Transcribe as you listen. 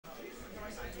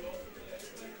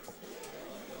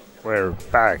We're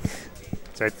back.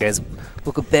 Alright guys,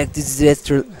 welcome back to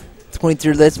Disaster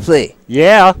 23rd Let's Play.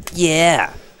 Yeah.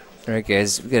 Yeah! Alright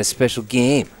guys, we got a special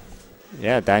game.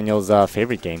 Yeah, Daniel's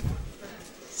favorite game.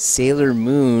 Sailor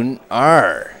Moon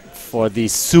R. For the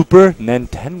Super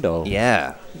Nintendo.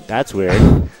 Yeah. That's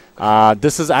weird.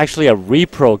 This is actually a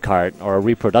repro cart, or a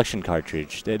reproduction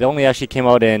cartridge. It only actually came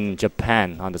out in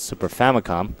Japan on the Super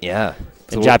Famicom. Yeah.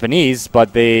 In Japanese,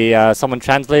 but they someone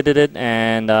translated it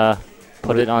and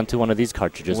put it onto one of these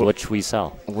cartridges, which we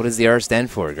sell. What does the R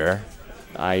stand for, Gar?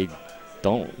 I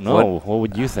don't know. What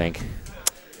would you think?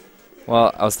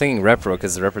 Well, I was thinking repro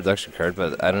because the reproduction card,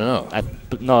 but I don't know.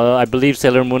 No, I believe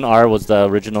Sailor Moon R was the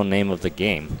original name of the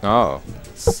game. Oh.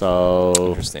 So...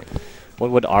 Interesting.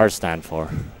 What would R stand for?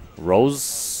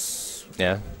 Rose?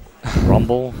 Yeah.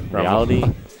 Rumble? Reality?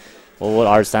 What would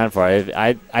R stand for?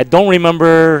 I don't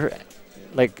remember...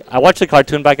 Like, I watched the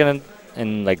cartoon back in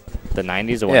like the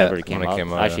 90s or whenever it came out.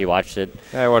 I actually watched it.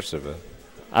 Yeah, I watched it, but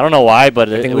I don't know why,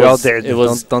 but I think we all did. It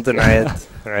was don't deny it.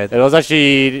 Right. It was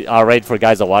actually alright for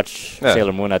guys that watch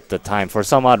Sailor Moon at the time for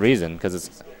some odd reason,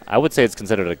 because I would say it's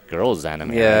considered a girls'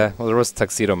 anime. Yeah, right? Well, there was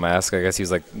Tuxedo Mask. I guess he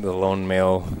was like the lone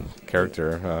male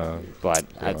character. But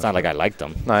it's not like I liked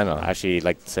him. No, I know. I actually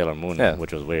liked Sailor Moon,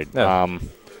 which was weird. Yeah.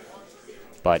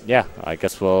 But yeah, I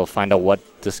guess we'll find out what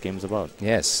this game's about.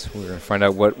 Yes, we're gonna find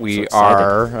out what we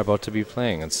are about to be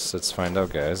playing. Let's find out,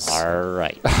 guys. All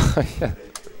right. Yeah.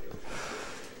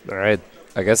 All right.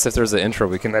 I guess if there's an intro,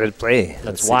 we can let it play.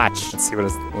 Let's watch. Let's see what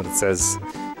it says.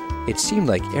 It seemed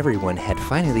like everyone had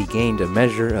finally gained a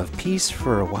measure of peace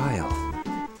for a while.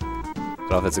 I don't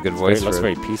know if it's a good voice. It looks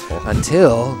very peaceful.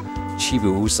 Until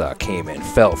Chibiusa came and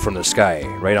fell from the sky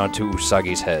right onto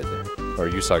Usagi's head. Or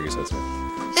Usagi's head, sorry.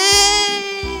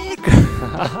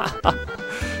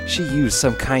 She used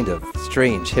some kind of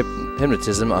strange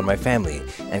hypnotism on my family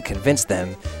and convinced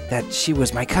them that she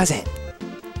was my cousin.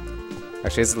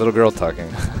 Actually, it's a little girl talking.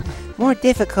 More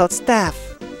difficult stuff.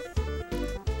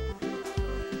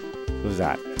 Who's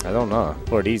that? I don't know.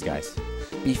 Who are these guys?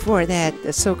 Before that,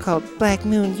 the so-called Black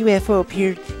Moon UFO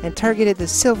appeared and targeted the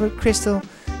silver crystal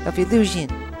of illusion.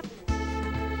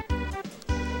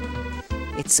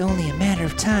 It's only a matter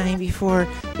of time before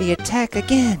they attack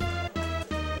again.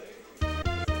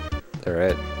 All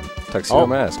right. Tuxedo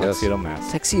Mask, yes. Tuxedo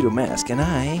Mask. Tuxedo Mask and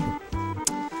I...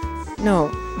 No,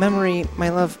 Memory, my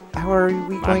love, how are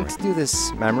we going to do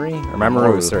this? Memory? Or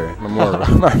Mamoru, sorry.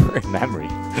 Memory.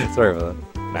 Sorry about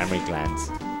that. Memory glands.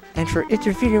 And for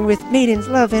interfering with Maiden's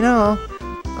love and all,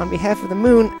 on behalf of the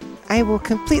moon, I will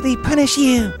completely punish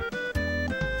you.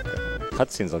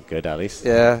 Cutscenes look good, at least.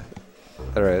 Yeah.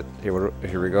 All right. Here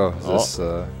we go. Is this,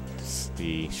 it's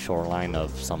the shoreline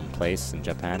of some place in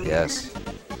Japan. Yes.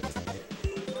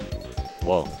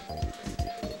 Whoa.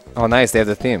 Oh, nice. They have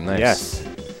the theme. Nice. Yes.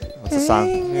 What's the song?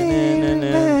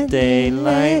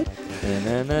 Daylight.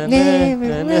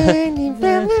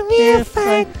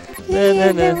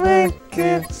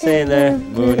 Sailor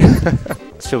Moon.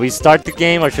 Should we start the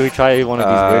game or should we try one of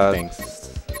these weird things?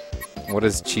 What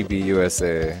is Chibi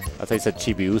USA? I thought you said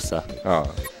Chibiusa.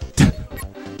 Oh.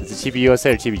 Is it Chibi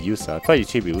USA or Chibiusa? I thought you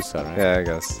Chibiusa, right? Yeah, I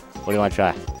guess. What do you want to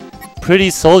try?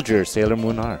 Pretty Soldier, Sailor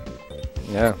Moon R.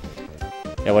 Yeah.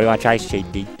 Yeah, what do you want to try,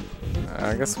 Shady?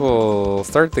 I guess we'll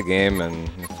start the game and...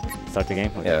 Start the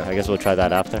game? Okay. Yeah. I guess we'll try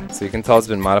that after. So you can tell it's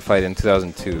been modified in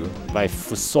 2002. By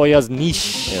Fusoya's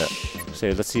Niche. Yeah. So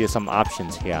let's see some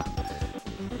options here.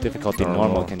 Difficulty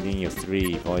normal, continue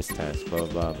 3, voice test, blah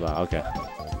blah blah. Okay.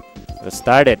 Let's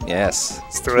start it. Yes.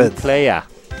 Let's do it. Player.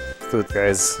 Let's do it,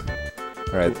 guys.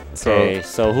 Alright. Okay,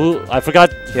 so who? I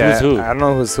forgot who's who. I don't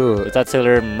know who's who. Is that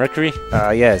Sailor Mercury?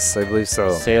 Yes, I believe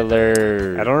so.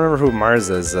 Sailor... I don't remember who Mars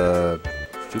is.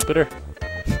 Jupiter?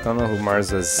 I don't know who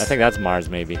Mars is. I think that's Mars,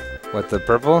 maybe. What, the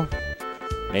purple?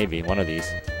 Maybe, one of these.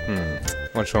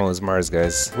 Which one was Mars,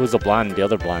 guys? Who's the blonde, the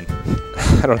other blonde?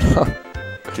 I don't know.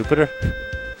 Jupiter?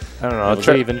 I don't know. I'll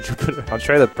try even Jupiter. I'll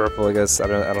try the purple, I guess. I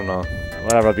don't know.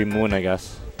 Whatever, it'll be Moon, I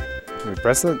guess. Can we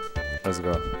press it? Let's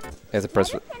go. You have to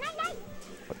press it.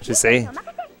 What did you say?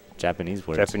 Japanese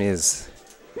words. Japanese.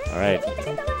 Alright.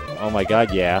 Oh my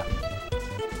god, yeah.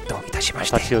 I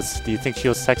thought she was... Do you think she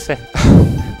was sexy?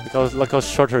 Look how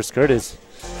short her skirt is.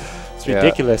 It's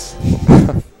ridiculous.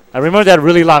 I remember they had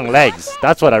really long legs.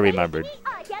 That's what I remembered.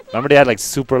 Remember they had like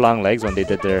super long legs when they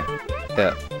did their...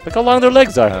 Yeah. Look how long their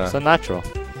legs are. So natural.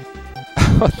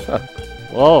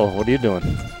 Whoa, what are you doing?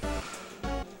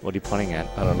 What are you pointing at?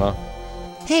 I don't know.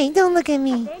 Hey, don't look at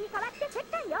me.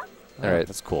 Alright.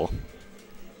 That's cool.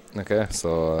 Okay,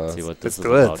 so... Let's see what this is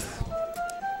do about.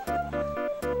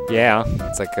 Yeah.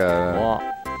 It's like a...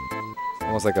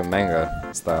 Almost like a manga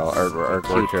style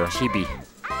artwork here. Chibi.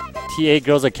 TA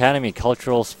Girls Academy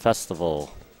Cultural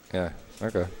Festival. Yeah.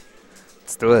 Okay.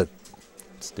 Let's do it.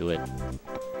 Let's do it.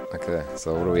 Okay.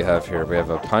 So what do we have here? We have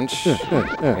a punch. We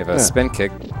have a spin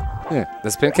kick. The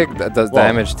spin kick does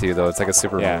damage to you though. It's like a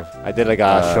super move. Yeah, I did like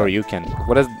a Shoryuken.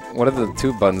 What are the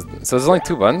 2 buttons? So there's only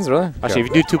 2 buttons, really? Actually, if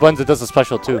you do 2 buttons, it does a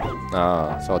special too.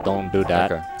 Ah. So don't do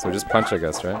that. Okay. So just punch, I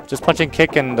guess, right? Just punch and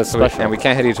kick and the So special. and we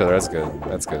can't hit each other. That's good.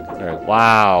 That's good. All right.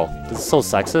 Wow, this is so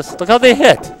sexist. Look how they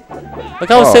hit. Look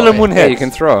how Sailor Moon hits. Hey, you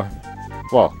can throw.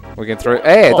 Whoa. We can throw.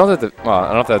 Hey, don't hit the. Well, I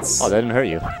don't know if that's. Oh, that didn't hurt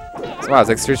you. Wow, it's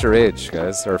like Streets of Rage,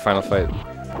 guys, or Final Fight.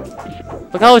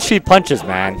 Look how she punches,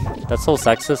 man. That's so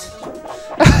sexist.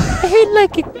 I hate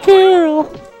like a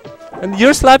girl. And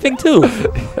you're slapping too.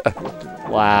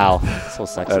 Wow, so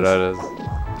sexist. I know it is.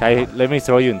 Okay, let me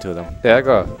throw you into them. Yeah,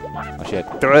 go. Oh shit.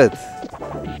 Do it.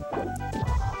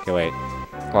 Okay, wait.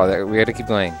 Well, we got to keep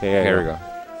going. Yeah, Here we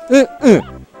go.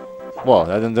 Whoa,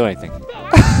 that didn't do anything.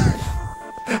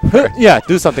 Yeah,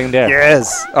 do something there.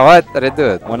 Yes. Oh, what? I didn't do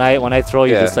it. When I throw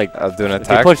you, just like I'll do an if you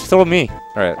attack. push, throw me. All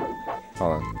right.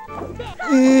 Hold on.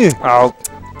 Oh,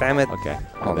 damn it. Okay,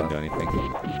 I Hold didn't on. do anything.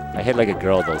 I hit like a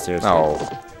girl though, seriously. No.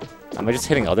 Am I just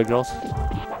hitting other girls?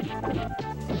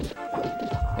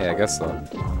 Yeah, I guess so.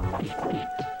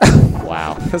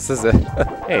 Wow. This is it.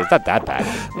 Hey, it's not that bad.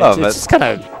 No, it's but just kind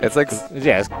of it's like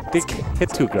yeah. Hit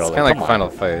 2 girls. it's kind of like come on. Final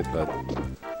Fight, but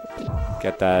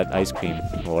Get that ice cream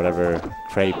or whatever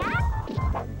crepe.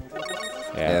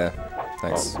 yeah.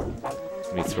 Thanks.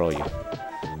 Let me throw you.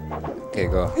 Okay,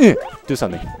 go. Do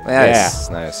something. Nice.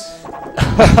 Nice.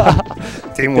 Yeah.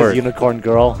 Teamwork. Unicorn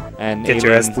girl and Get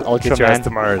your ass Ultraman. to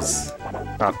Mars.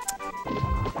 Oh,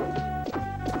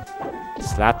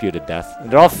 Slap you to death.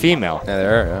 They're all female. Yeah,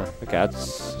 there. Yeah. Okay,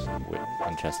 that's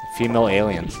interesting. Female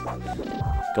aliens.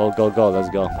 Go, go, go. Let's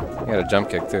go. You got a jump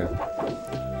kick too.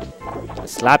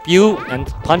 Slap you and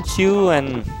punch you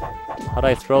and how'd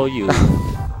I throw you?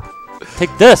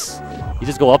 Take this. You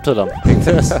just go up to them. Take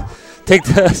this. Take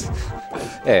this.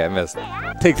 Hey, I missed.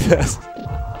 Take this.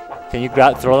 Can you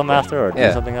throw them after or do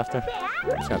Yeah. something after?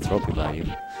 I'm just gonna throw people at you.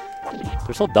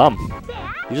 They're so dumb.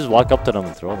 You just walk up to them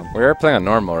and throw them. We are playing on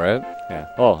normal, right? Yeah.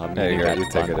 Oh, I'm There you go. You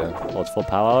take it in. Oh, it's full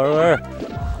power.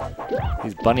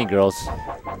 These bunny girls.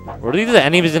 Were these the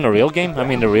enemies in the real game? I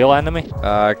mean, the real enemy?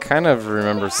 I kind of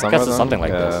remember some I guess of them. it's something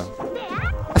like yeah.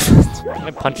 this. Can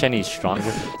I punch any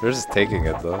stronger? They're just taking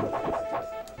it though.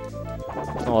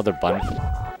 No other bun.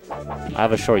 I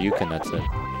have a Shoryuken, that's it.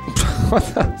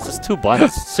 It's just 2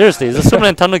 buns. Seriously, it's a Super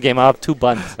Nintendo game. I have 2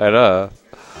 buns. I know.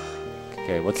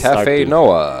 Okay, what's start Cafe do?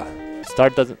 Noah.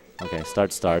 Start doesn't. Okay,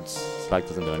 start starts. Select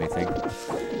doesn't do anything.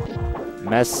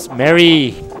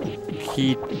 Mary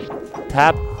Key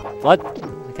Tap. What?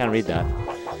 I can't read that.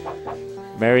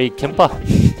 Mary Kimpa.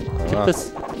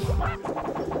 Kimpus.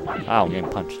 Wow, I'm getting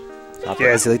punched. Stop it.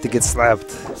 yes, you like to get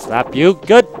slapped. Slap you.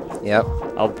 Good. Yep.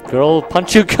 A girl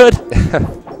punch you. Good.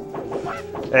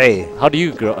 Hey, How do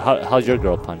you girl? How's your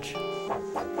girl punch?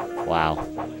 Wow.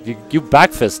 You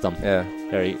back fist them. Yeah.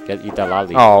 There, eat that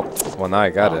lolly. Oh, well now I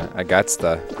got it. I got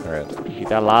the. All right. Eat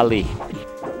that lolly.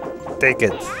 take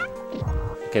it.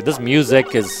 Okay, this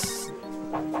music is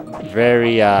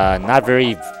very not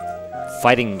very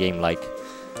fighting game like.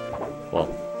 Well,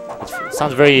 it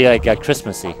sounds very like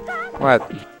Christmassy. What?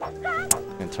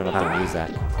 And turn up the music.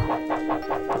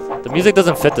 The music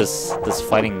doesn't fit this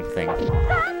fighting thing.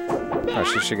 Oh,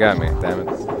 she got me. Damn it.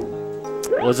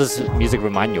 What does this music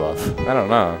remind you of? I don't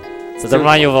know. Does it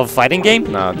remind you of a fighting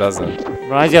game? No, it doesn't.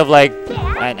 Reminds you of like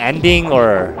an ending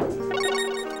or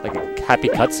like a happy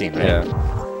cutscene, right? Yeah.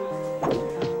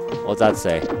 What does that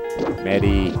say?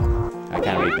 Mary, I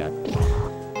can't read that.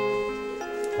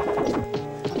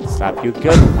 Slap you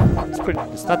good.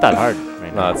 It's not that hard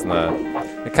right No, now. it's not.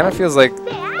 It kind of feels like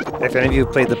If any of you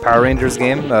played the Power Rangers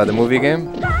game, the movie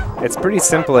game. it's pretty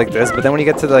simple like this, but then when you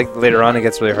get to like later on, it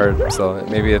gets really hard. So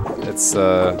maybe it's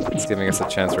giving us a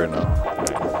chance right now.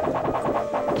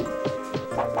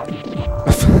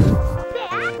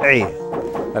 Hey, I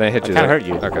didn't hit you. Can't there. hurt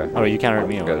you. Okay. Oh, you can't hurt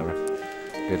me or Good. whatever.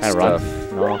 Good Can I stuff.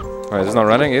 run? No, Alright, there's no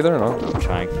running either. No. I'm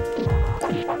trying.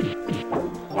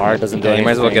 R doesn't do Yeah, anything. you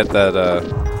might as well get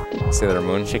that Sailor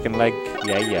Moon. Chicken leg.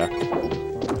 Yeah.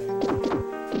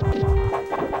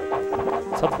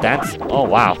 Stop dancing. Oh,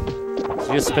 wow.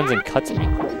 She just spins and cuts me.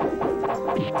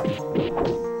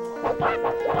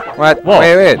 What? Whoa.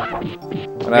 Wait. I'm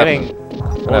What getting... happened?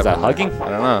 What was that, happened? hugging? I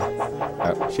don't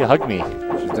know. She hugged me.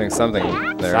 She's doing something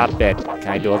there. Stop it. Can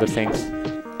I do other things?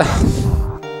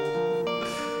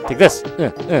 Take this.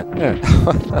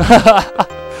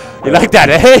 You like that,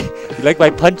 eh? You like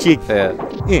my punching? Yeah.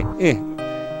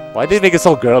 Why did they make it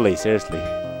so girly? Seriously.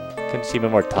 Couldn't she be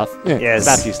more tough? Yes.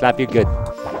 Slap you good.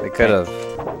 They could have.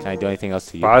 Can I do anything else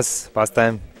to you? Boss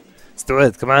time. Let's do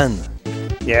it. Come on.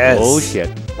 Yes. Oh shit.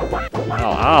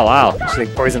 Ow, ow. She's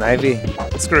like poison ivy.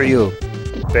 Screw you,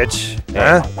 bitch.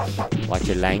 Hey. Huh? Watch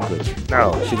your language.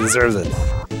 No, she deserves it.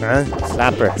 Huh?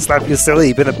 Slap her. Slap you silly.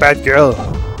 You've been a bad girl.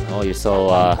 Oh, you're so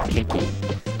kinky.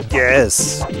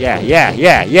 Yes. Yeah. Let's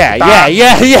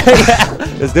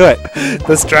do it.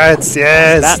 The strats.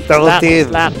 Yes. Double team.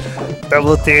 Slap.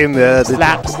 Double team.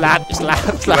 Slap.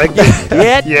 Like that.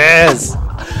 Yeah. Yes.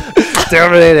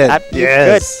 Terminated. Slap you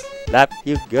Yes. good. Slap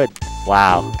you good.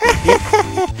 Wow.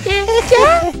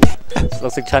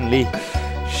 Looks like Chun-Li.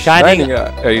 Shining.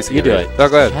 Oh, you do it. No,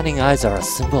 go ahead. Shining eyes are a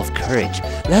symbol of courage.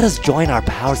 Let us join our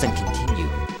powers and continue.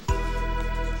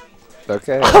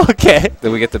 Okay. Okay.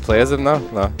 Did we get to play as him? No.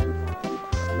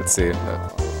 Let's see.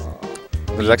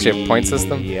 There's actually a point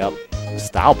system. Yep.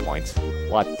 Style points.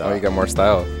 What the? Oh, you got more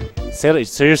style. Sailor,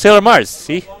 so you're Sailor Mars,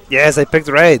 see? Yes, I picked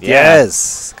right. Yeah.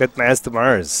 Yes. Good man to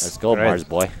Mars. Let's go, Right. Mars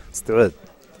boy. Let's do it.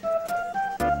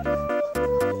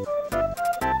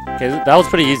 Okay, that was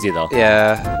pretty easy though.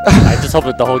 Yeah. I just hope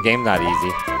that the whole game's not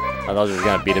easy. Otherwise, we're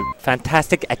gonna beat a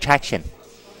fantastic attraction.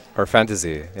 Or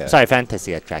fantasy. Yeah. Sorry,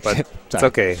 fantasy attraction. But it's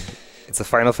okay. It's a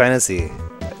Final Fantasy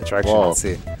attraction. Whoa. Let's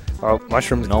see. Oh,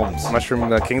 Mushroom Gnomes.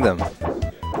 Mushroom Kingdom.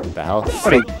 What the hell?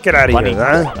 Buddy, get out of Bunny. here,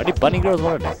 huh? Are they bunny girls?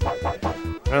 What are they?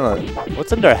 I don't know.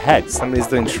 What's in their heads? Somebody's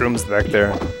doing shrooms back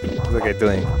there. What's that guy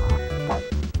doing?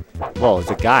 Whoa, it's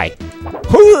a guy.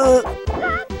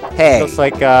 Hey. Looks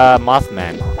like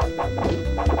Mothman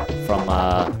from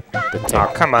the Tick.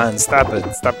 Oh, come on. Stop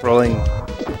it. Stop rolling.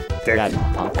 Dick. God,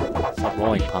 punk. Stop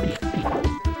rolling, punk.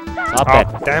 Stop Oh, it.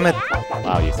 damn it.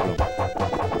 Wow, you threw him.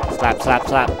 Slap.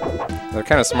 They're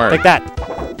kind of smart. Like that.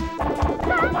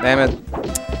 Damn it.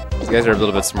 These guys are a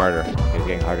little bit smarter. It's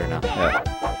getting harder now. Yeah.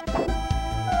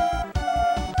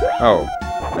 Oh.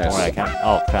 Don't worry, I Nice. can't.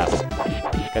 Oh, crap.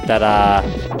 Get that,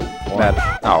 orange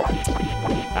That. Oh.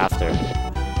 after.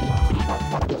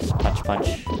 Just punch.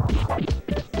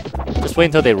 Just wait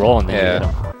until they roll and then you hit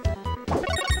 'em.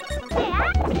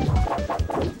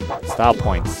 Style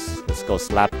points. Let's go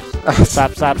slap.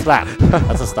 Slap.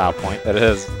 That's a style point. That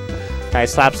is. Okay,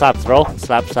 slap, throw.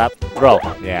 Slap, throw.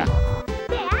 Yeah.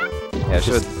 Yeah,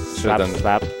 should Slap, have done.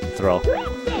 slap, throw.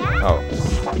 Oh.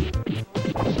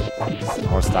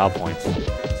 More style points.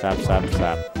 Slap.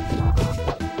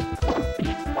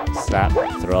 Slap,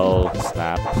 throw,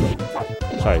 slap.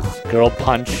 Sorry, girl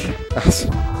punch.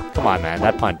 Come on, man,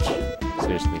 that punch.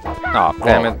 Seriously. Oh,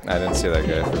 damn it. I didn't see that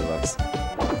guy for once.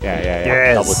 Yeah.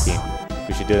 Yes. Double team.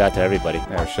 We should do that to everybody.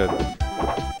 Yeah, we should.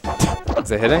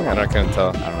 Is it hitting? I couldn't tell.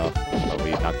 I don't know, but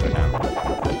we knocked her down. Look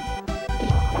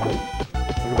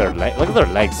at their leg. Look at their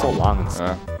legs, so long and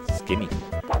skinny.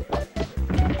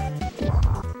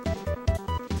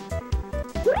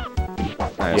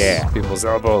 Nice. Yeah. People's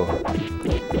elbow.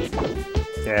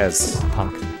 Yes.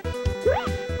 Punk.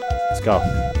 Let's go.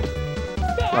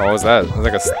 Oh, what was that? It was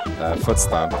like a foot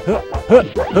stomp.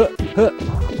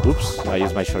 Oops, I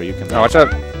used my Shoryuken. Oh, watch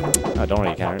out. Oh, don't worry,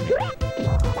 you can't hurt me.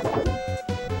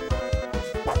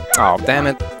 Oh, damn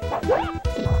it.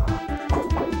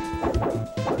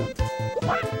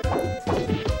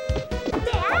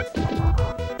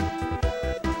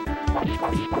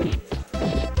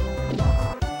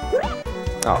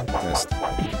 Oh, missed.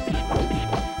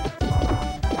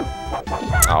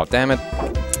 Oh, damn it.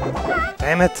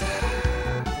 Damn it.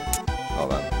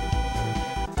 Hold on.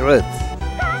 Do it.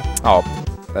 Oh,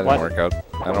 that didn't What? work out.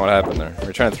 I don't know what happened there. Were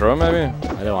you trying to throw him, maybe?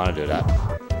 I didn't want to do that.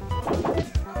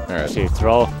 Alright. See,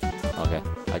 throw. Okay,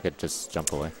 I could just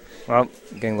jump away. Well,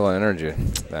 Getting a little energy.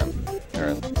 Damn.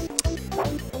 Alright.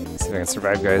 see if I can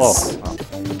survive, guys. Whoa.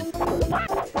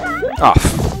 Oh.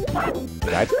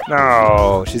 Died?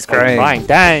 No, she's crying. Crying.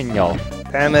 Daniel.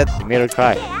 Damn it. You made her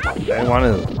cry. I didn't want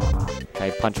to.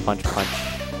 Okay, punch.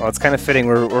 Well, it's kind of fitting.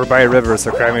 We're by a river,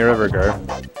 so cry me a river, Gar.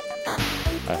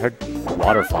 I heard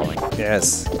water falling.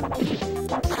 Yes.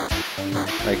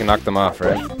 Now you can knock them off,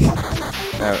 right?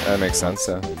 That makes sense,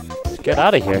 yeah. Get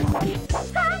out of here.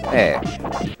 Hey.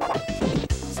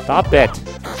 Stop it.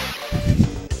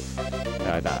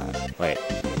 No. Wait.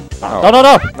 Oh.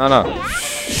 No. No.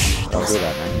 Don't do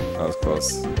that, man. That was close.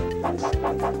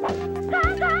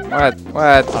 What?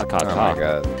 What? Cock. Oh my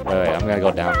god. Wait, I'm gonna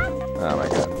go down. Oh my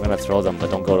god. I'm gonna throw them,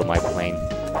 but don't go to my plane.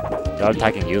 They're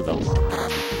attacking you, though.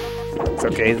 It's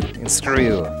okay. Screw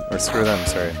you. Or screw them,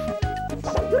 sorry.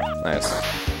 Nice.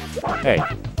 Hey,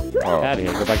 Oh, get out of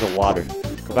here. Go back to water.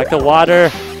 Go back to water.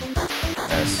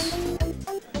 nice.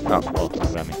 Oh,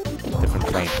 grab me. Different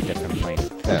plane.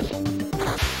 Yeah.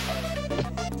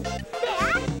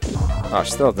 Oh,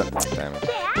 still damn it.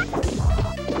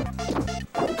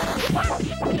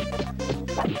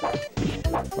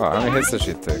 Oh, how many hits does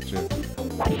she take? Jeez.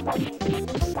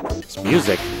 It's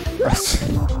music.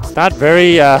 It's not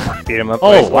very, Beat him up.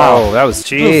 Oh, wow. Whoa, that was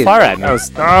flew cheap. far at me. That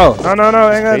was no, hang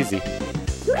on. Crazy.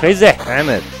 Crazy. Damn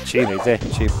it, cheap. Crazy.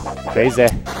 Cheap. Crazy.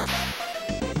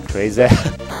 Crazy.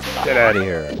 Get out of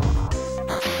here.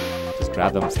 Just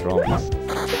grab them, throw them.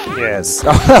 Yes.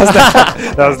 Oh,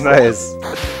 that was nice.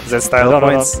 Is that style No, no,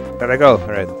 no. points? There I go. All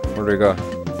right. Where do we go?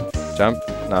 Jump?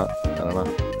 No, I don't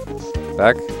know.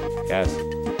 Back? Yes.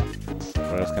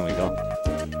 Where else can we go?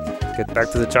 Get back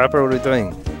to the chopper. What are we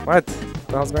doing? What? What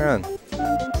the hell's going on?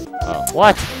 Oh.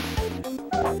 What?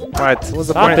 What? What's the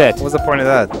Stop point? it. What's the point of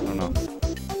that? I don't know.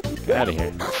 Get out of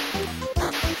here.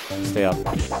 Stay up.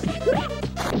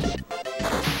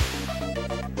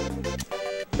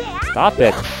 Stop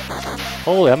it.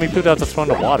 Holy, how many people do I have to throw in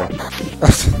the water?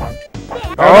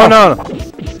 Oh no!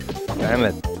 Damn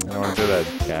it! I don't want to do that.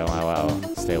 Okay,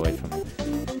 I'll stay away from it.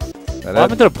 That What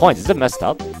happened to the points? Is it messed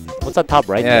up? What's that top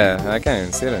right there? Yeah, I can't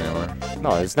even see it anymore.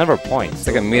 No, it's never points. It's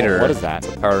like a meter. What is that?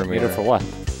 It's a power meter. Meter for what?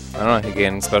 I don't know. You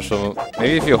gain special.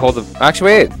 Maybe if you hold the.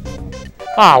 Actually, wait.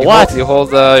 Ah, what? You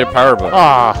hold your power button.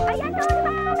 Ah,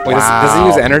 Wait, does it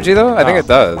use energy though? I think No. it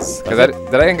does. Because I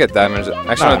didn't get damaged.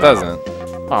 Actually, No, it doesn't.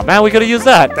 oh man, we could have used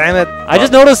that. Damn it! I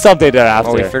just noticed something there after.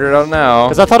 Oh, we figured it out now.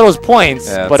 Because I thought it was points,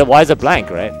 Yeah, but why is it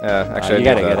blank, right? Yeah, actually, you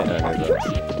I get need it, that. get it. Yeah, I need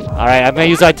that. Alright, I'm gonna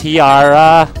use our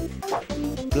TR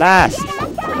blast.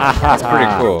 That's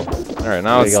pretty cool. Alright,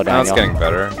 now There you it's go, now it's Daniel. getting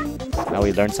better. Now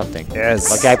we learned something. Yes.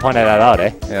 Lucky I pointed that out,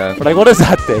 eh? Yeah. We're like, what is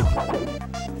that thing?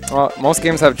 Well, most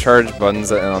games have charge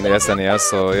buttons on the SNES,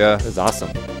 so yeah. This is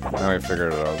awesome. Now we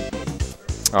figured it out.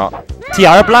 Oh,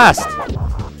 TR blast.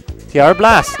 TR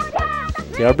blast.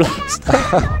 TR blast.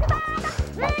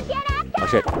 Oh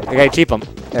shit. Okay, cheap him.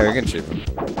 yeah, we can cheap him.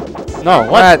 No,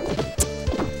 what?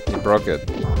 You broke it.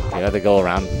 You have to go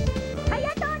around.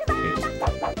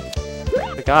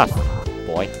 Pick off,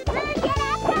 boy.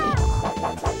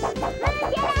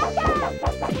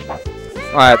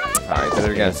 Alright. Alright, did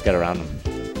it again. Let's get around him.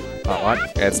 Oh, what?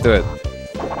 Yeah, let's do it.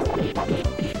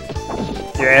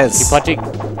 Yes. Keep punching.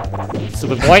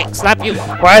 Stupid boy, slap you.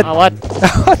 What? Oh, what?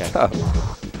 Okay.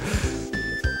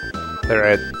 All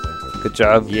right. Good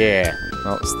job. Yeah.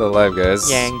 Oh, still alive, guys.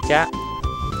 Yangja.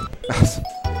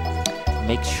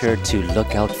 Make sure to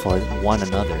look out for one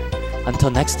another.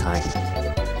 Until next time.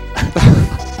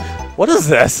 What is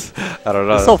this? I don't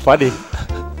know. It's so funny.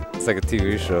 It's like a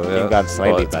TV show. You've Yeah. gotten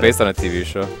slightly It's better. based on a TV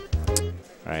show.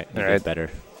 Alright, All all right. right, better.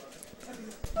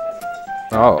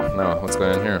 Oh no, what's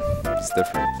going on here? It's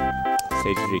different.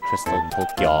 Stage 3 Crystal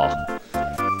Tokyo.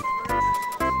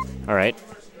 Alright.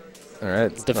 All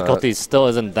right. Difficulty still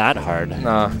isn't that hard.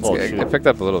 Nah, Oh, it shoot. picked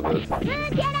up a little bit.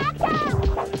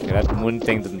 Okay, that moon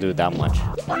thing doesn't do that much.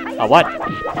 Oh, what?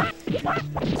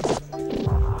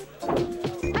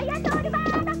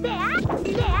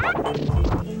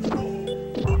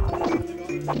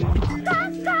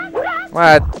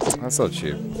 What? That's so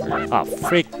cheap. Oh,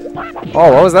 freak.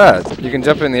 Oh, what was that? You can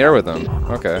jump in the air with them.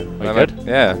 Okay. That good? might-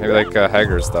 yeah, maybe like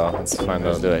Hager style. Let's find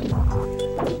Let's out. do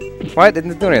it. What?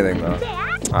 Didn't do anything though.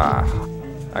 Ah,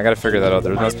 I gotta figure that out.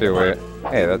 There must be a way.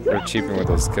 Hey, they're cheaping with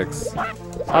those kicks.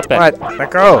 Stop it. What?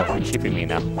 Let go. You're cheaping me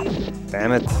now.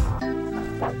 Damn it.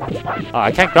 Oh,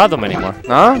 I can't grab them anymore.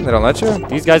 No? They don't let you?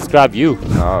 These guys grab you.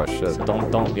 Oh shit. So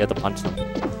don't, you have to punch them.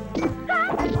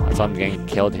 That's why I'm getting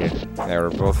killed here. Yeah, we're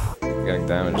both getting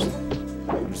damaged.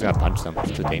 I'm just gonna punch them.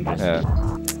 It's too dangerous. Yeah.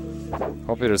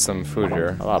 Hopefully there's some food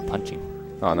here. A lot of punching.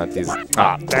 Oh, not these.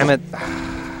 Ah, Damn it.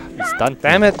 it's done.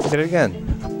 Damn it. Did it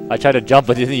again. I tried to jump,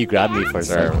 but didn't you grab me for a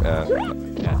Sorry. second? Yeah.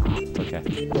 Yeah, it's okay.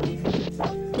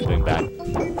 I'm doing bad.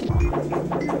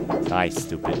 Die,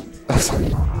 stupid.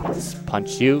 Just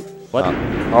punch you. What?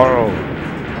 Oh.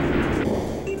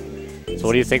 So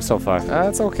what do you think so far?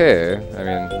 It's okay. I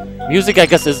mean, Music, I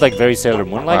guess, is like very Sailor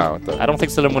Moon like. Wow, I don't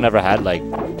think Sailor Moon ever had like,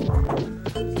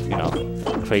 you know,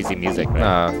 crazy music, right?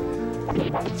 nah.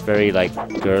 It's very like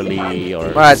girly or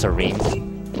What? serene.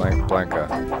 Blanca.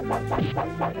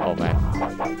 Oh man.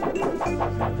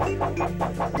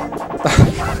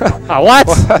 Ah, what?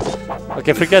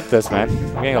 Okay, forget this, man.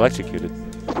 I'm getting electrocuted.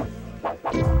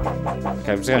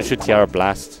 Okay, I'm just gonna shoot Tiara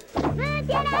Blast.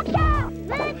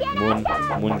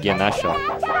 Moon Gyanasha.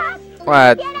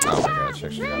 What? Oh my gosh,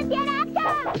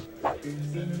 actually.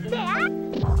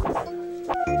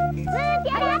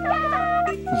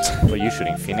 What are you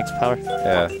shooting? Phoenix power?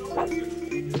 Yeah.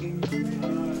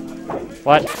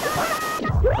 What?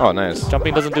 Oh, nice.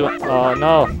 Jumping doesn't do it. Oh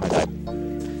no, I died.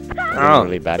 I'm Oh.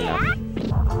 really bad now.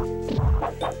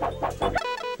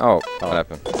 Oh, what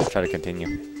happened? Let's try to continue.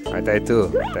 I died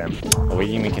too. Damn. Oh, wait,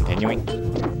 you mean continuing?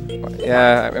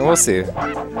 Yeah, I mean, we'll see.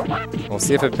 We'll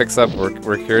see if it picks up.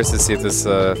 We're curious to see if this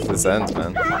ends,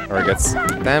 man, or it gets.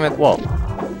 Damn it! Whoa!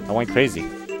 I went crazy.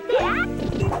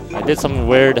 I did some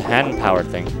weird hand power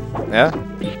thing. Yeah.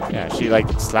 Yeah, she like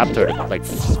slapped her, like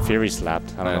fury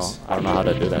slapped. I don't Nice. know. I don't know how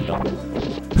to do that though.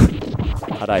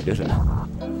 How do I do that?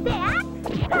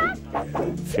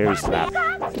 Fury slap.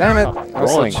 Damn it! Oh, That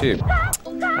was so rolling. cheap.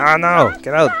 Oh no!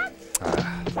 Get out!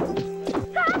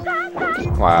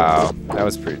 Wow, that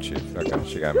was pretty cheap. Okay,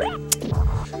 she got me.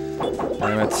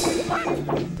 Damn it.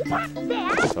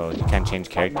 So you can't change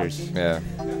characters. Yeah.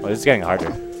 Well, this is getting harder.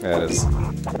 Yeah, it is.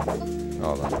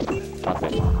 Hold on. Stop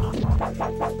it.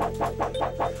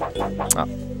 Ah.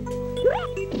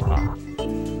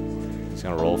 He's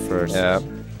gonna roll first. Yeah.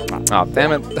 Oh,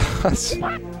 damn it.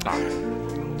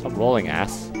 Stop rolling,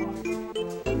 ass.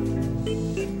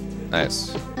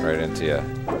 Nice. Right into you.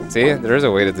 See, there is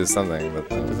a way to do something, but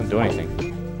It doesn't do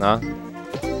anything. no.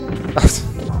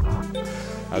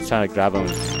 I was trying to grab him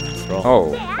and throw.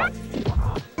 Oh.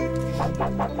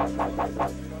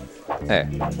 Hey.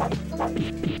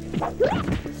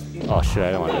 Oh shit!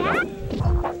 I don't want to do that.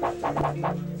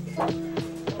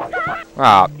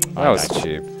 Ah, that was died.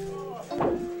 cheap.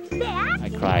 I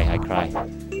cry. I cry.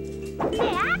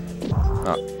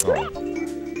 Oh.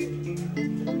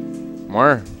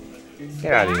 More?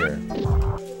 Get out of here!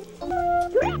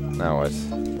 Now what?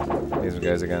 These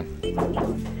guys again.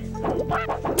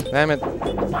 Damn it.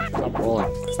 Stop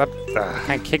rolling. Stop! I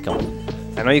can't kick him.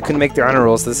 I know you can make the honor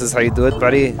rolls. This is how you do it,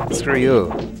 buddy. Screw you!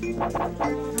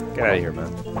 Get out of here, man!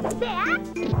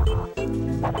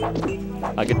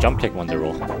 I could jump kick one to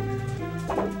roll.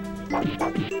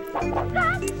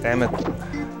 Damn it!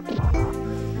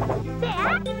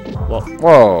 Whoa!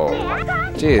 Whoa.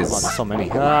 Oh, there's Jeez. so many.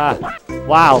 Ah!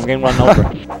 Wow! I'm getting run over.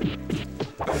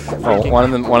 Oh, one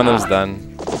of them's done.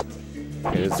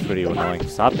 It is pretty annoying.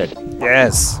 Stop it.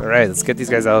 Yes. All right. Let's get these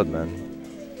guys out, man.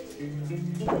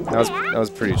 That was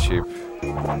pretty cheap.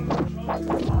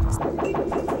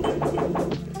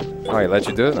 Oh, he let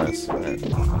you do it? Nice. Alright.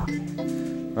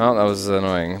 Well, that was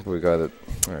annoying. We got it.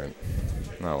 Alright.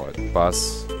 Now what?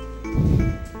 Boss?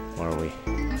 Where are we?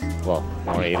 Well,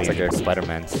 more alien like a-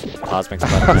 Spider-Mans. Cosmic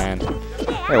Spider-Man.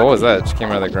 Hey, what was that? It just came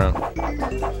out of the ground.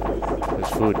 There's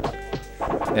food.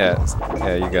 Yeah,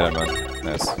 yeah, you got it, man.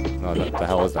 Nice. No, the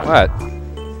hell is that? What?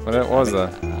 What was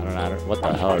that? I don't know. What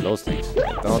the hell are those things?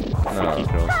 Don't. Freaky No.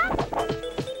 girls.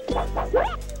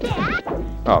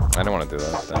 Oh, I don't want to do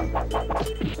that.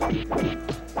 Damn.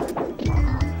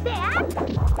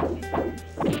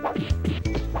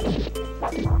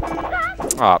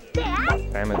 Oh,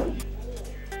 damn it.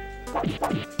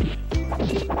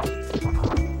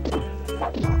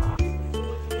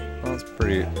 Well, that's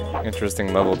pretty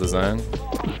interesting level design.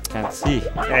 Can't see.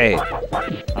 Hey!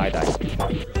 I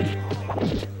died.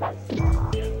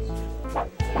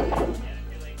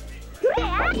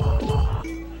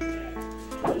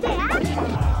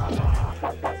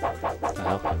 What the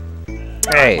hell?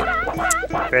 Hey!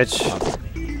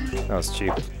 Bitch! That was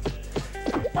cheap.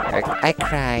 I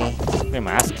cry. I'm getting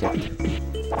my ass kicked.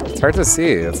 It's hard to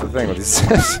see. That's the thing with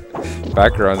these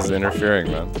backgrounds is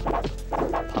interfering, man.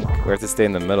 We have to stay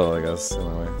in the middle, I guess, in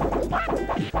a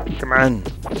way. Come on!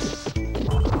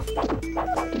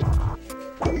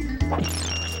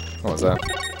 What was that?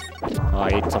 Oh, I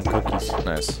ate some cookies.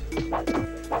 Nice.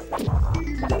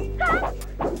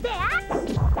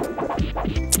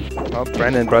 Well,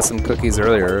 Brandon brought some cookies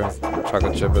earlier.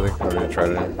 Chocolate chip, I think. I already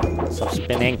tried it. Stop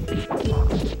spinning.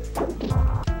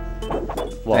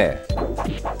 Whoa. Hey,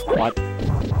 What?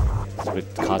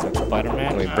 With Cosmic Spider-Man?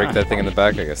 can we break that thing in the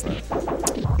back? I guess not.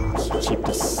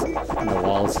 Cheapest in the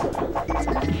walls.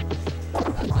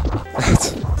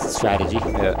 Strategy.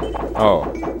 Yeah. Oh,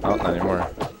 not anymore.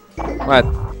 What?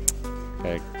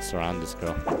 Gotta surround this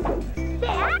girl.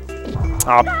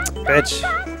 Oh, bitch!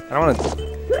 I don't want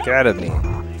to get out of me.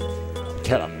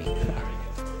 Get on me.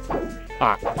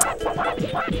 Ah.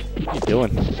 What are you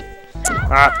doing?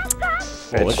 Ah!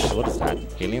 Oh, Bitch. what is that?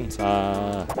 Aliens?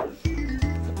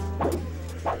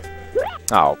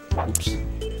 Oh. Oops.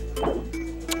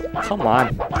 Come on.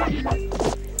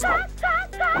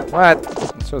 What?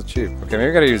 It's so cheap. Okay, maybe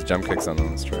we gotta use jump kicks on them.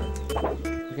 Let's try.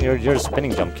 You're a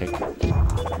spinning jump kick.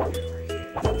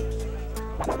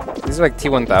 These are like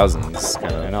T1000s,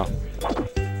 kind I of. know.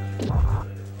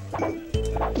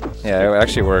 Yeah, it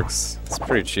actually works. It's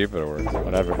pretty cheap, but it works.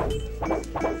 Whatever.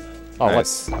 Oh,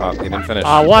 Nice. Oh, you didn't finish.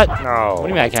 what? No! What do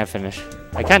you mean I can't finish?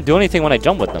 I can't do anything when I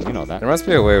jump with them, you know that. There must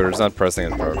be a way where it's not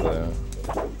pressing it properly.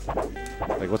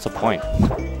 Like, what's the point?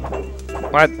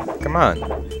 What? Come on!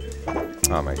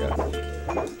 Oh my god.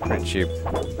 Pretty cheap.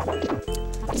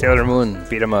 Sailor Moon,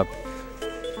 beat him up.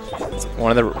 It's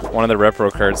one of the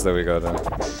repro cards that we got.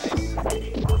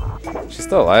 She's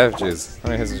still alive. Jeez, how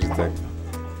many hits did she take?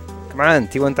 Come on,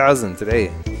 T1000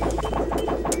 today.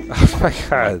 Oh my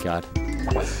god.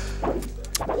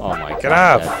 Oh my god. Get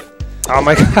off. Oh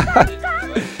my god.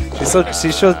 She's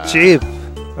so cheap.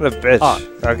 What a bitch. Oh.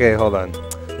 Okay, hold on.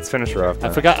 Let's finish her off now.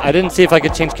 I forgot. I didn't see if I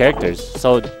could change characters.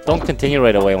 So don't continue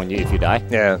right away if you die.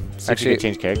 Yeah. See if you can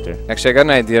change character. Actually, I got an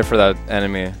idea for that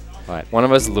enemy. What? One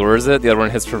of us lures it, the other one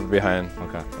hits from behind.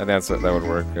 Okay. I think that would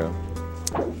work. Yeah.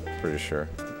 Pretty sure.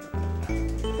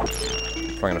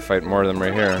 Probably gonna fight more of them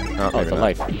right here. Oh, Oh, maybe the not.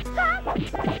 life.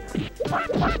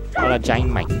 What a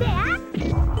giant mic.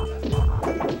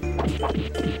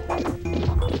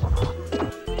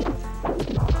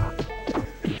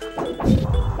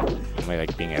 Am I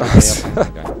like being everywhere?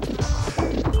 Okay.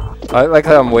 I like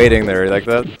how I'm waiting there. You like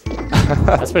that?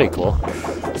 That's pretty cool.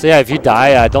 So yeah, if you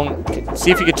die, don't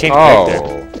see if you could change character.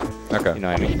 Okay. You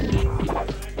know what I mean?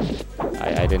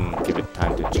 I didn't give it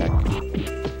time to check.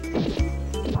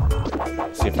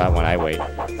 See if when I wait.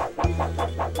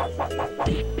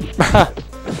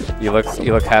 You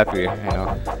look happy. I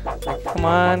know. Come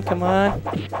on, come on. All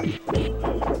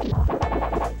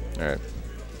right.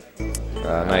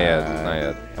 Not yet. Not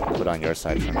yet. I'll put on your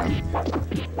side for now.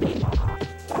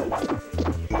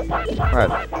 What?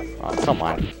 Oh, come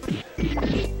on.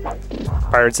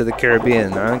 Pirates of the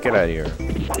Caribbean, huh? Get out of here.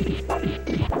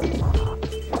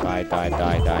 Die, die,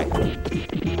 die, die.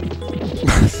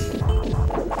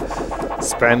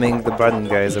 Spamming the button,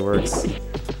 guys, it works.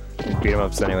 Beat 'em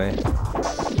ups anyway.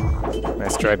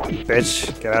 Nice try,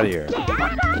 bitch. Get out of here.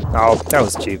 Oh, that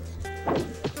was cheap.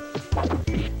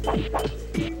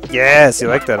 Yes, you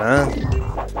like that, huh?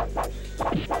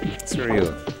 Screw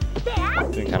you.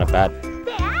 Doing kind of bad.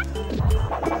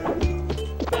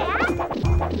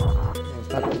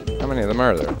 How many of them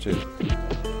are there? Jeez.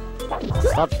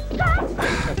 Stop.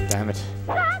 God damn it.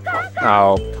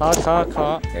 Oh.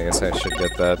 Caw. I guess I should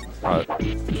get that. Oh.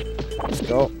 Let's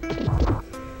go.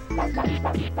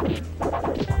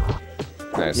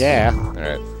 Nice. Yeah.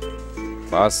 Alright.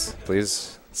 Boss,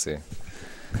 please. Let's see.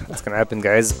 What's gonna happen,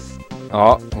 guys?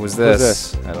 Oh, who's this?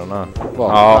 this? I don't know.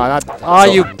 Well, Oh. no, not. Oh,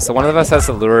 so, you. So one of us has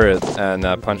to lure it and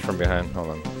punch from behind. Hold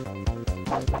on.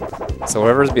 So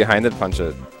whoever's behind it, punch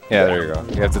it. Yeah, there you go.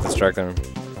 You have to distract them.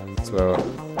 So.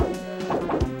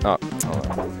 Oh, hold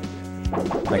on.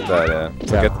 Like that, yeah.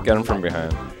 So Yeah. get him from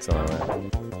behind. So anyway.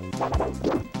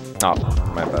 Oh,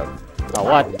 my bad. Oh,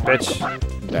 what? Bitch,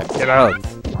 Dead. get out.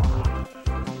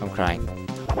 I'm crying.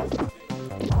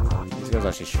 These guys are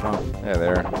actually strong. Yeah,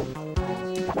 there.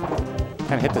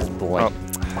 Can't hit this boy. Oh.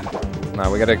 Nah,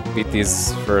 we gotta beat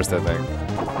these first, I think.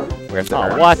 We have to Oh,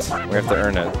 earn what? We have to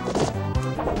earn it.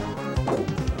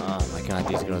 Oh my god,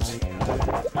 these girls.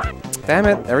 Damn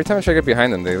it! Every time I try to get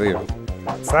behind them, they leave.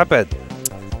 Stop it.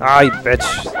 Ah, you bitch.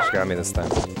 She got me this time.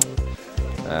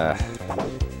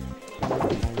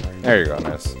 There you go,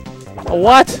 nice. Oh,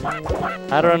 what?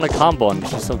 Had her in a combo and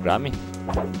she still grabbed me.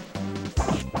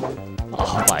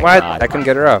 Oh my What? god. I couldn't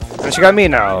get her off. And she got me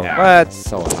now. Yeah, What?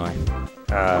 So annoying.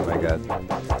 Oh my god.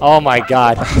 Oh my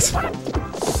god.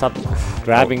 Stop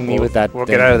grabbing me with that We'll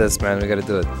thing. get out of this, man. We gotta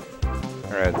do it.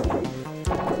 Alright.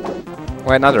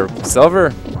 Wait, another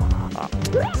silver?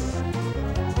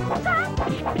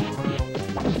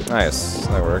 Nice,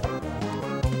 that worked.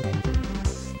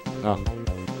 Oh.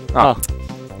 Oh. Oh.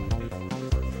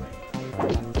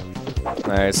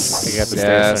 Nice. You have to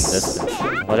stay a certain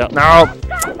distance. What up? No!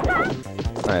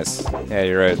 Nice. Yeah,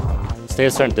 you're right. Stay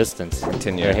a certain distance.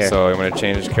 Continue. Right here. So I'm gonna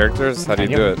change characters. How do you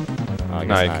Can do you? it? Oh, I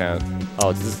No, guess you not. can't.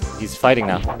 Oh, he's fighting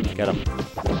now. Get him.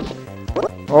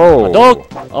 Oh. Dog!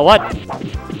 Oh, what?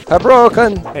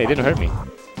 Broken! Hey, it didn't hurt me.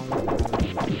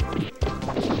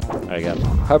 There you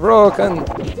go. Broken!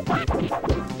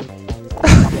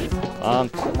 Come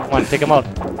on, take him out.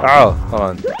 Oh, hold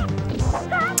on.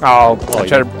 Oh, Oh,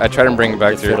 I try to bring it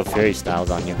back to Little you. Fury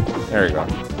styles on you. There you go.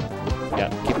 Yeah,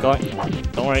 keep going.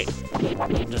 Don't worry.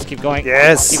 Just keep going.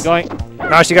 yes! Keep going.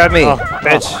 No, she got me! Oh,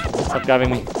 Bitch! oh, stop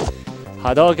grabbing me.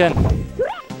 Hadouken.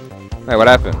 Hey, what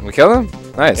happened? We killed him?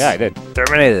 Nice. Yeah, I did.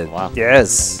 Terminated. Wow.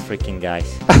 Yes! Freaking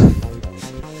guys.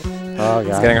 Oh, It's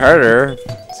God. getting harder.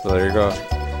 So there you go.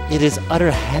 It is utter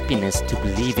happiness to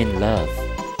believe in love.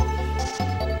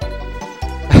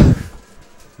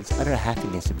 It's utter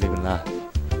happiness to believe in love.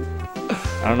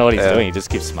 I don't know what he's Yeah. doing. He just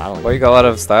keeps smiling. Well, you got a lot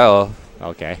of style.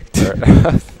 Okay. There.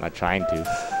 Not trying to.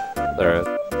 There.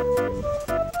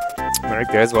 Alright,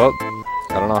 guys, well,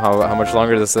 I don't know how much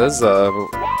longer this is. I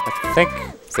think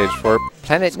Stage 4.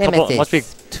 Planet couple, Nemesis. must be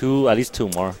at least two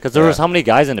more. Because there was how many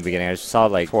guys in the beginning? I just saw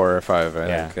like 4 or 5, I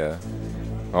Yeah. think.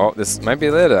 Oh, this might be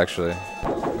lit, actually.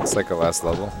 It's like a last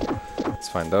level. Let's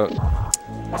find out.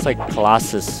 It's like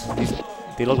Colossus.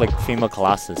 They look like female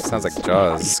Colossus. Sounds like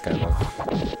Jaws, kind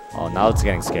of. Oh, now it's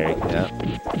getting scary. Yeah.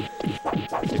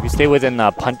 So if you stay within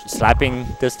slapping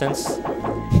distance,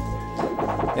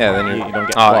 Yeah, then you don't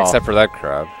get. Oh, well, except for that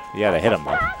crab. yeah, they hit him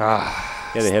though.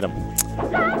 Ah. Yeah, they hit him.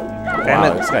 Damn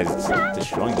Wow, it. this guy's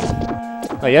destroying you.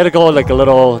 Oh, you had to go like a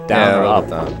little down or up.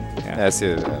 Down. Yeah. Yeah, I see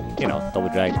it. You know, double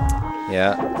drag.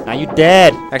 Yeah. Now you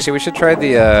dead. Actually, we should try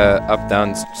the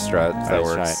up-down strat, if that Alright,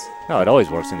 works. try it. No, it always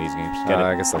works in these games. Get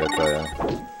I it. guess I'll get that,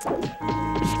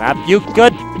 Slap you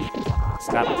good.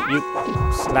 Slap you.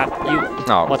 Slap you.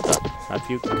 Oh. What the? Slap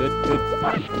you good. Good.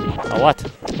 Oh, what?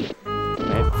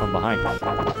 I hit from behind.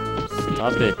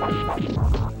 Stop it.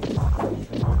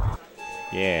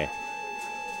 Yeah.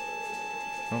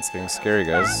 It's getting scary,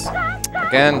 guys.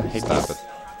 Again, Hate stop these. it.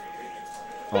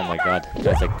 Oh my god. This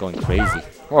guy's like going crazy.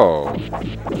 Whoa.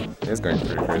 He's going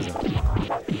pretty crazy.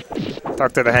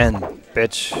 Talk to the hand,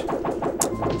 bitch.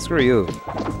 Screw you.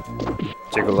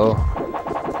 Gigolo.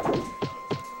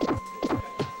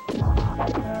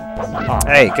 Oh.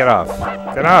 Hey, get off.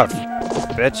 Get off,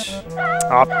 bitch.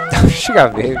 Oh, she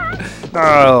got me.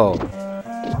 No.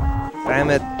 Damn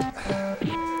it.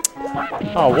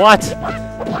 Oh, what?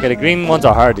 Okay, the green ones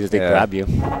are hard because they Yeah. grab you.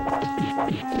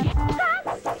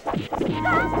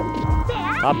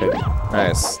 Stop it.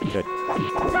 Nice. Good.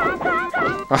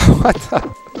 What the?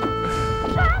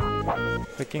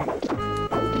 Freaking.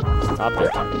 Stop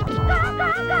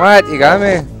it. What? You got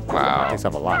me? Wow. Takes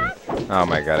up a lot. Oh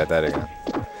my god, I died again.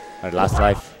 Our last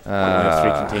life.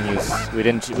 Three continues. We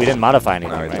didn't modify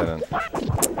anything, No, we right?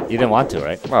 didn't. You didn't want to,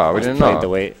 right? Well, we didn't Played know. the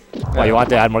way. Well, you want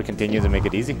to add more continues and make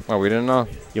it easy? Well, we didn't know.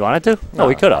 You wanted to? No,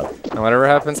 we No. could have. And whatever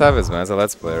happens, happens, man. It's a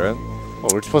let's play, right? Well,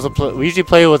 we're supposed to play. We usually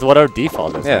play with what our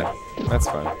default is. Yeah, right? that's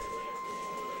fine.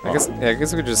 I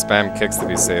guess we could just spam kicks to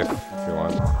be safe if you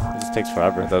want. It just takes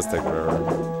forever. It does take forever.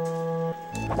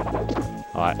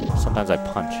 Sometimes I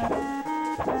punch.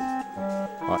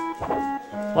 What?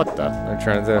 What the? What are you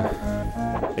trying to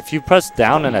do? If you press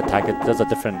down and attack, it does a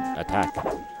different attack.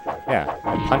 Yeah,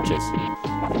 it punches.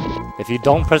 If you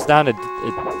don't press down, it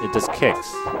just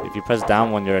kicks. If you press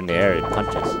down when you're in the air, it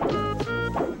punches.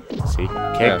 See?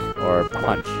 Kick or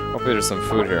punch. Hopefully there's some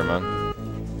food here, man.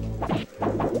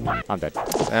 I'm dead.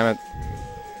 Damn it.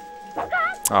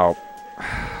 Oh.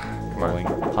 Come on. Rolling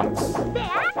punks.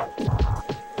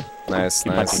 Nice,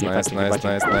 Keep nice, punching, nice, keep nice,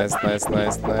 punching, nice, nice, nice,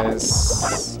 nice,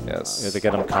 nice. You have Yes. to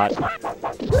get them caught.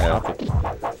 Yeah, Stop it.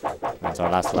 That's our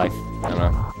last life. I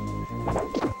know.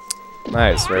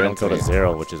 Nice, We right don't into go to me.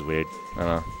 0, which is weird. I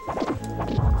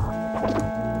know.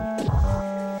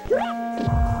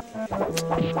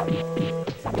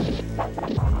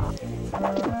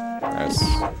 Nice.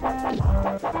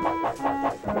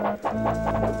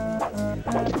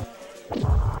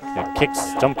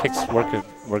 Yeah, jump kicks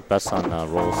work best on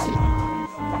rolls.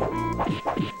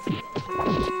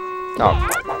 Oh.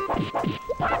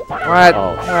 What?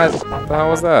 Oh, What the hell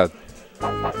was that?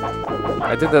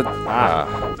 I did the...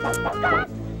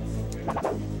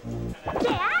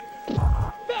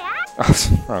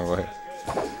 Wrong way.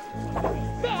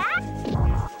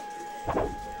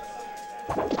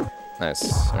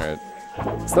 Nice. Alright.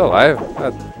 Still alive?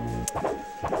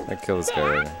 I killed this guy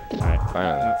already. Alright.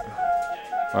 Finally.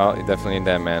 Well, you definitely need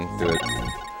that, man. Do it.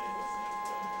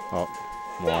 Oh,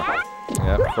 more.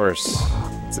 Yeah, of course.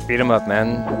 It's a beat 'em up,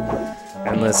 man.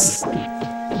 Endless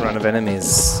run of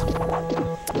enemies.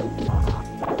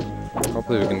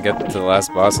 Hopefully we can get to the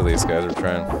last boss of these guys. We're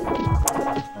trying.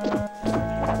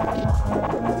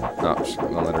 Oh,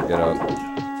 don't let her get out.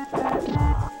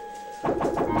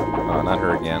 Oh, not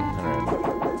her again.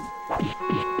 Alright.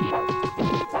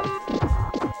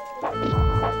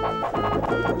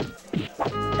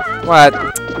 What?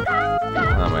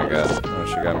 Oh my god. Oh,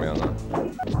 she got me on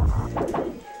that.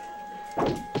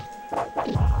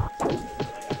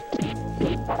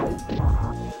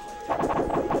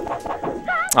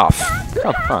 Oh,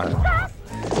 come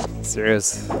on.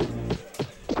 Serious.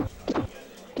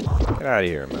 Get out of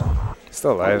here, man.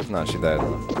 Still alive? No, she died.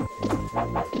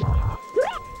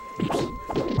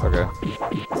 Okay. These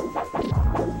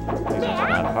ones are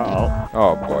not hard.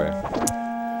 Oh boy.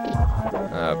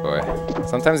 Oh boy.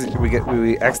 Sometimes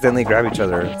we accidentally grab each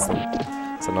other. It's an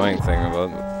annoying thing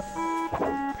about.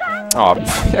 Oh,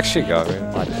 he actually got me.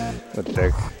 The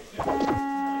dick.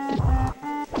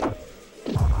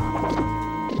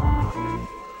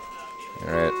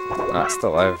 Alright. Ah,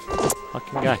 still alive.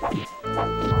 Fucking guy.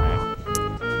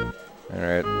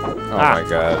 Alright. Oh Ah. my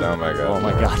god, oh my god. Oh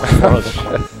my god.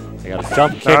 I got a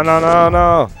jump kick. No, no, no,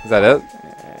 no. Is that it?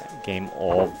 Game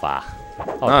over.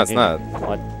 Oh, No, it's continue. not.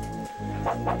 What?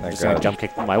 Thank Just gonna God. jump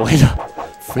kick my way to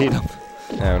freedom.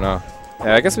 Yeah, no.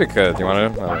 Yeah, I guess we could. You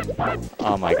want to?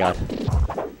 Oh my god.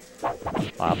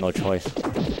 I have no choice.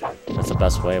 That's the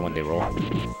best way when they roll.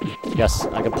 Yes,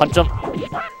 I can punch them.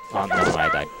 Oh, never mind, I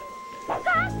died.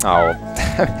 Oh.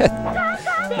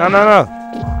 No, no, no.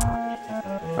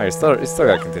 Oh, you still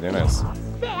got to continue. Nice.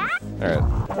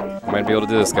 Alright. Might be able to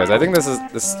do this, guys. I think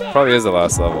this probably is the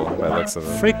last level by the looks of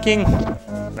it.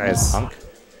 Freaking Nice. punk.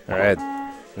 Alright.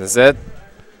 Is this it?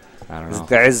 I don't know.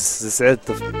 Guys, is this it?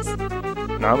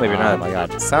 No, maybe Oh not. my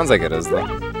god. Sounds like it is, though.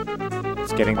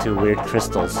 It's getting to weird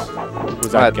crystals.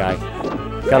 Who's What? that guy?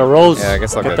 Got a rose. Yeah, I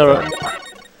guess I'll get the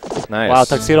that. Nice. Wow,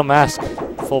 tuxedo mask.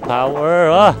 Full power.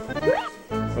 Ah!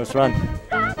 First run.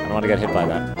 I don't want to get hit by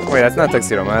that. Wait, that's not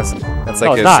Tuxedo Mask. That's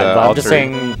No, like it's his not. But I'm just alter,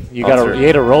 saying you got alter- you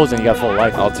ate a rose and you got full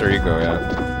life. alter ego,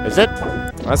 yeah. Is it?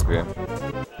 Must be.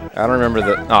 I don't remember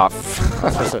the... Oh,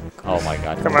 Is it? Oh my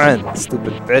god. Come on,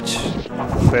 stupid bitch.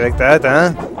 Play like that,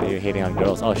 huh? Are you hating on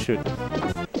girls? Oh shoot.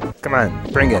 Come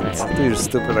on, bring it. Do your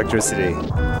stupid electricity.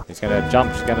 He's gonna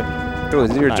jump. She's gonna. Do it,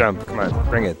 do your Alright. jump. Come on,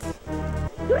 bring it.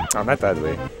 Oh, not that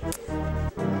way.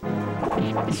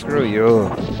 Screw you.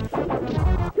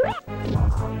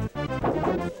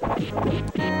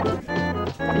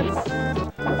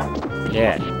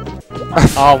 Yeah.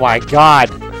 Oh my god.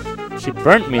 She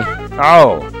burnt me.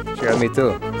 Oh, she got me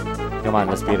too. Come on,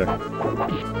 let's beat her.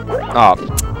 oh.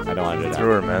 I don't want to do that.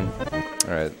 Threw her, man.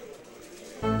 Alright.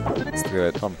 Let's do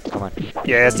it. Come on.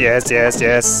 Yes, yes, yes,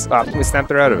 yes. Oh, we snapped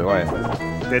her out of it. Why?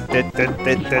 Did.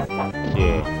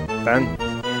 Yeah. Done.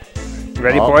 You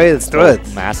ready, Oh, boy? Let's do go,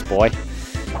 it. Mass boy.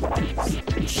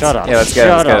 Shut up. Yeah, let's get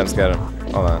him, Shut let's get him, let's get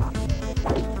him. Hold on.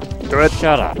 Do it.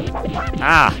 Shut up.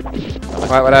 Ah.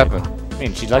 What happened? I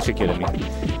mean, she electrocuted me.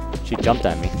 She jumped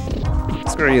at me.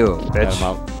 Screw you, Let him bitch.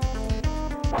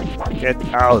 out. Get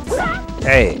out.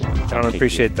 Hey, I don't kick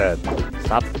appreciate that.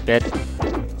 Stop it.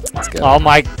 Let's get him. Oh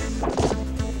my.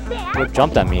 You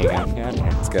jumped at me again. Get out of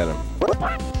here. Let's get him.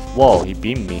 Whoa, he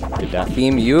beamed me to death.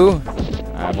 Beam you?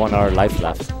 I have 1 hour life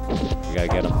left. We gotta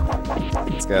get him.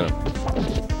 Let's get him.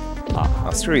 Ah.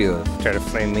 I'll screw you. Try to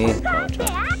flame me. Oh, try.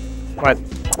 What?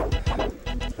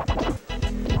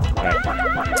 Right.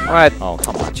 What? Oh,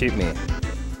 come on. Cheat me.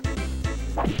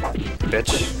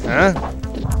 Bitch. Huh? Oh.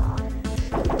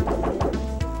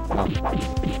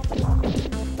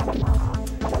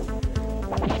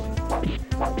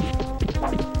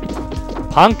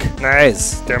 Punk?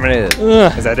 Nice. Terminated.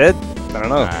 Ugh. Is that it? I don't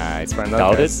know. I Let's find out,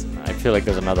 doubt it. guys. I feel like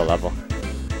there's another level.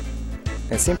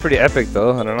 It seemed pretty epic,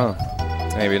 though. I don't know.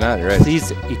 Maybe not, you're right.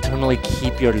 Please eternally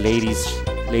keep your ladies'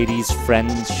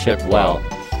 friendship well.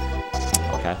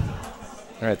 Okay.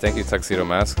 Alright, thank you, Tuxedo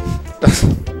Mask.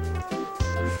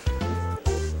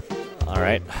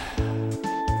 Alright.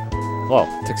 Whoa.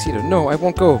 Tuxedo, no, I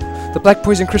won't go. The black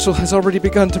poison crystal has already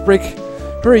begun to break.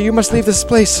 Hurry, you must leave this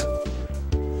place.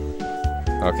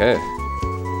 Okay.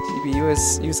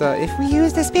 If we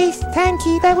use the space time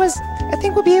key, I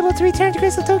think we'll be able to return to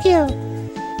Crystal Tokyo.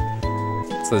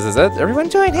 So this is it? Everyone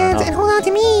join hands know. and hold on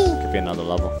to me. Could be another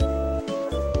level.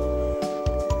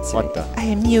 What the? I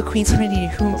am Neo Queen Serenity,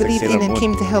 whom Looks like believed Sailor in and Moon.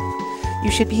 came to help.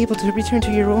 You should be able to return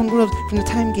to your own world from the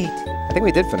time gate. I think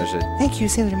we did finish it. Thank you,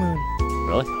 Sailor Moon.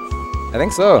 Really? I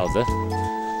think That so. was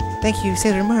it? Thank you,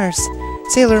 Sailor Mars.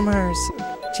 Sailor Mars.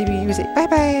 Chibi, use it. Bye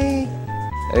bye.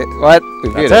 Hey, what? We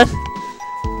beat That's it. it?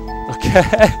 Okay.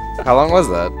 How long was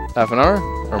that? Half an hour?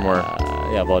 Or more?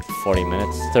 Yeah, about 40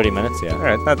 minutes. 30 minutes, yeah.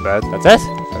 Alright, not bad. That's it?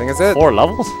 I think it's it. 4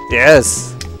 levels?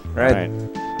 Yes. Right. Alright.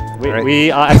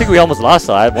 Right. I think we almost lost,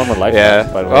 though. I had 1 more life Yeah.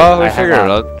 left, by the way. Well, we I had, figured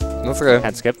it out. That's okay.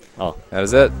 Hand skip? Oh. That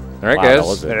is it. Alright, Wow, guys. that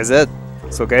was it. That is it.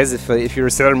 So, guys, if you're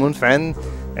a Sailor Moon fan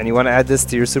and you want to add this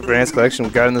to your Super NES collection,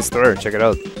 we got it in the store. Check it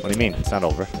out. What do you mean? It's not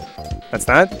over. That's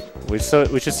not? We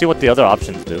should see what the other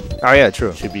options do. Oh, yeah,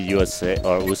 true. Should be USA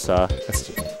or USA.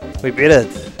 We beat it.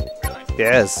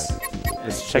 Yes.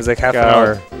 Let's It check was like half an out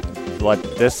hour. what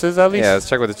this is, at least? Yeah, let's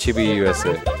check with the Chibi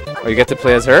USA. Oh, you get to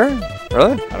play as her?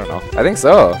 Really? I don't know. I think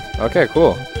so. Okay,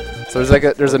 cool. So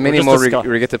there's a mini just mode where disco-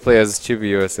 you get to play as Chibi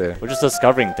USA. We're just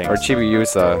discovering things. Or Chibi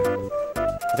USA.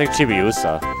 I think Chibi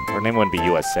USA. Her name wouldn't be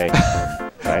USA.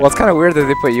 Right? Well, it's kind of weird that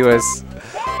they put US.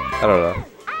 I don't know.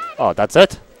 Oh, that's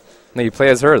it? No, you play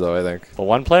as her though, I think. For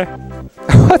 1 player?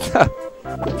 What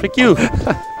the? Frick you!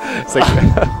 It's like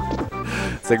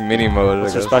it's like mini mode. I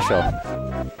What's your guess. special?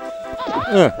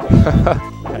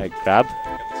 Can I grab?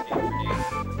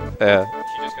 Yeah.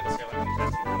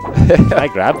 Can I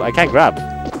grab? I can't grab.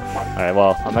 Alright,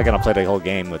 well, I'm not gonna play the whole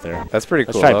game with her. That's pretty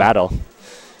Let's cool. try though. battle.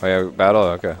 Oh yeah, battle.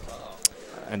 Okay.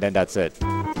 And then that's it.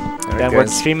 Alright, Then our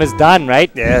guys. stream is done,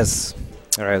 right? Yes.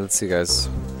 All right, let's see, guys.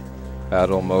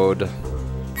 Battle mode.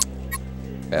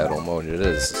 Battle mode it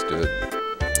is. Let's do it.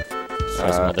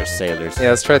 Try some other sailors. Yeah,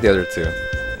 let's try the other two.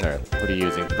 Alright. What are you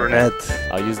using? Brunette.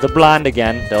 I'll use the blonde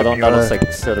again. That looks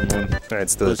like Sailor Moon. Alright,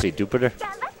 let's do Let's it. see, Jupiter.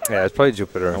 Yeah, it's probably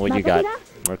Jupiter. And what you got?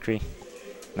 Mercury?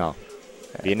 No.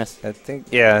 Venus? I think,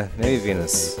 yeah, maybe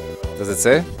Venus. Does it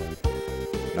say?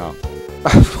 No.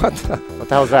 What the? What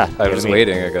the hell is that? I Give was me.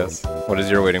 waiting, I guess. What is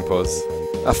your waiting pose?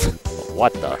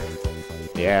 What the?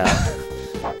 Yeah.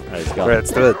 Alright, let's go. Alright,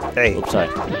 let's do it. Hey. Oops, sorry.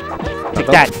 Take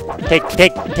that!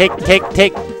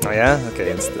 Take! Oh yeah?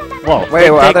 Okay, let's do it. Whoa. Wait,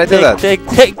 how did I do that? Take.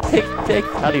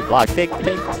 How do you block? Take.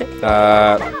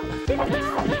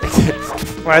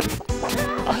 What?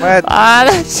 What? Ah,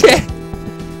 that shit!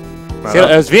 No, See,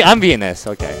 it was I'm Venus.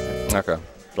 Okay. Okay.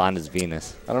 Blonde is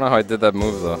Venus. I don't know how I did that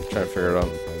move though. I'm trying to figure it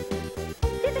out.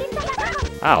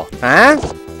 Ow. Huh?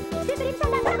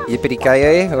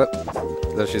 Yippee-ki-yay? Is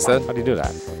that what she said? How do you do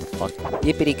that? Fuck.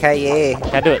 Yippee-ki-yay.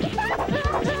 Can't do it.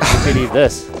 You need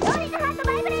this.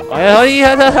 Oh,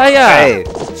 yeah. Hey.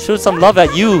 Shoot some love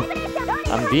at you.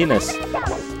 I'm Venus.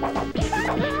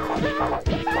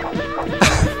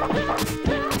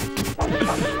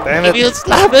 Damn If it. you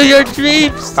slap in your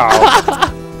dreams.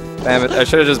 Oh. Damn it! I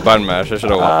should have just button mashed. I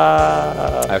should have won.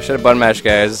 I should have button mashed,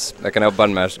 guys. I can out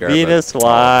button mash Garrett. Venus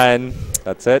won.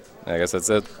 That's it. I guess that's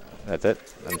it. That's it.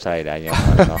 I'm sorry, Daniel.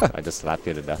 I don't know. I just slapped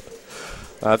you to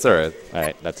death. That's alright.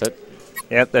 Alright, that's it.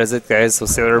 Yep, there's it, guys. So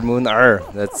Sailor Moon R.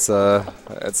 It's an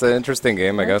interesting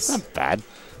game, I guess. It's not bad,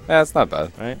 Yeah, it's not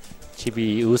bad. right?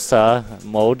 Chibi-Usa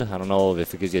mode. I don't know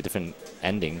if it gives you a different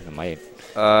ending. It might.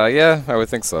 Yeah, I would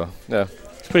think so. Yeah.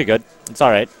 It's pretty good. It's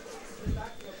alright.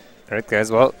 Alright,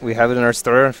 guys. Well, we have it in our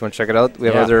store. If you want to check it out, we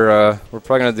have Yeah. other. We're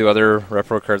probably gonna do other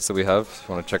repro cards that we have. If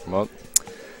you want to check them out.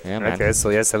 Yeah, Alright, man. guys. So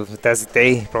yes, have a fantastic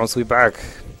day. Promise we'll be back.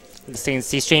 The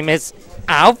CNC stream is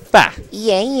alpha.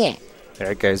 Yeah.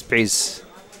 Alright, guys. Peace.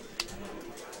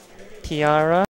 Tiara.